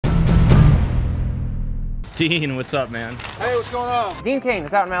Dean, what's up, man? Hey, what's going on? Dean Cain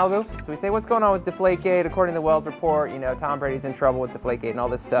is out in Malibu, so we say, what's going on with deflate-gate? According to the Wells report, you know, Tom Brady's in trouble with deflate-gate and all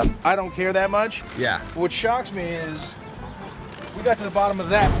this stuff. I don't care that much. Yeah. What shocks me is we got to the bottom of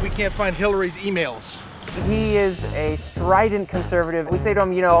that, but we can't find Hillary's emails. He is a strident conservative. We say to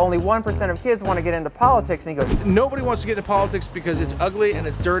him, you know, only 1% of kids want to get into politics, and he goes, nobody wants to get into politics because it's ugly and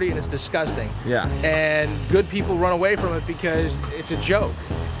it's dirty and it's disgusting. Yeah. And good people run away from it because it's a joke.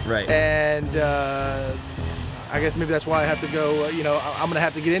 Right. And I guess maybe that's why I have to go, you know, I'm going to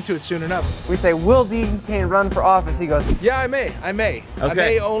have to get into it soon enough. we say, will Dean Cain run for office? He goes, Yeah, I may. Okay. I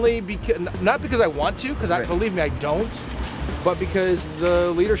may only because, not because I want to, because Right. believe me, I don't, but because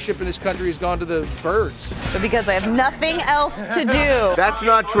the leadership in this country has gone to the birds. But because I have nothing else to do. That's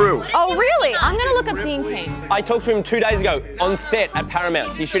not true. Oh, really? I'm gonna look up Dean Cain. I talked to him 2 days ago on set at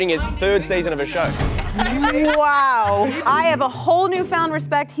Paramount. He's shooting his 3rd season of a show. Wow. I have a whole newfound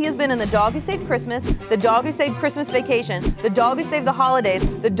respect. He has been in The Dog Who Saved Christmas, The Dog Who Saved Christmas Vacation, The Dog Who Saved the Holidays,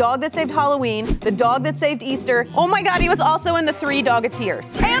 The Dog That Saved Halloween, The Dog That Saved Easter. Oh my God, he was also in The Three Dogateers.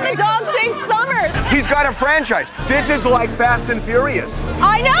 And The Dog Saved Summers. He's got a franchise. This is like Fast and Furious.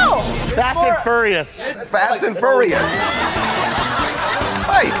 I know. Fast and Furious. Fast and Furious.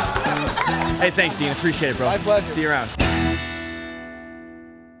 Hey. Hey, thanks, Dean. Appreciate it, bro. My pleasure. See you around.